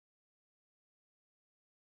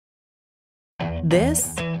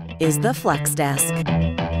This is the Flex Desk,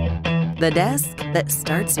 the desk that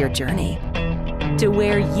starts your journey to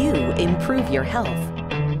where you improve your health.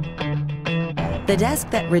 The desk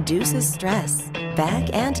that reduces stress,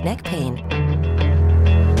 back and neck pain.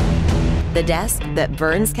 The desk that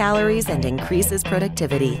burns calories and increases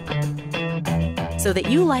productivity so that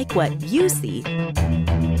you like what you see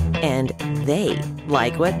and they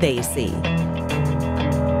like what they see.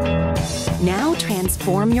 Now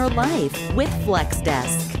transform your life with Flex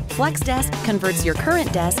Desk. Flex Desk converts your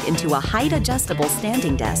current desk into a height-adjustable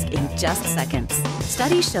standing desk in just seconds.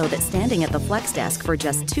 Studies show that standing at the Flex Desk for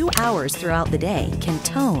just 2 hours throughout the day can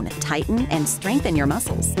tone, tighten, and strengthen your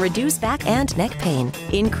muscles, reduce back and neck pain,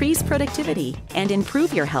 increase productivity, and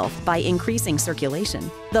improve your health by increasing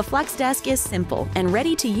circulation. The Flex Desk is simple and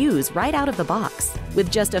ready to use right out of the box.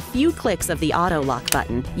 With just a few clicks of the auto lock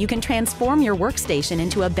button, you can transform your workstation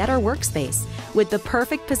into a better workspace with the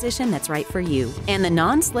perfect position that's right for you. And the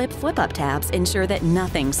non-slip flip-up tabs ensure that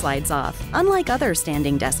nothing slides off. Unlike other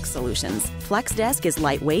standing desk solutions, Flex Desk is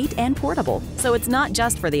lightweight and portable, so it's not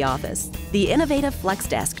just for the office. The innovative Flex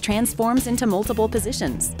Desk transforms into multiple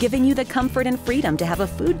positions, giving you the comfort and freedom to have a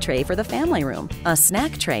food tray for the family room, a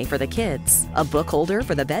snack tray for the kids, a book holder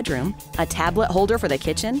for the bedroom, a tablet holder for the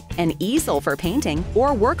kitchen, an easel for painting,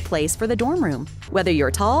 or workplace for the dorm room. Whether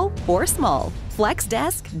you're tall or small, Flex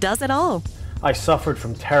Desk does it all. I suffered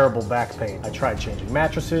from terrible back pain. I tried changing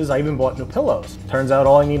mattresses, I even bought new pillows. Turns out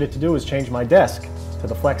all I needed to do was change my desk to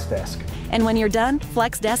the Flex Desk. And when you're done,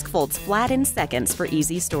 Flex Desk folds flat in seconds for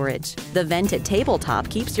easy storage. The vented tabletop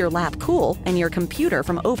keeps your lap cool and your computer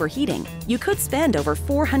from overheating. You could spend over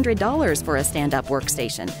 $400 for a stand-up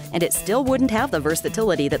workstation, and it still wouldn't have the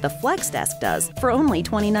versatility that the Flex Desk does for only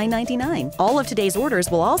 $29.99. All of today's orders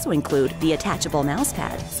will also include the attachable mouse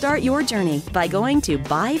pad. Start your journey by going to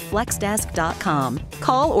buyflexdesk.com.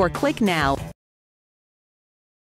 Call or click now.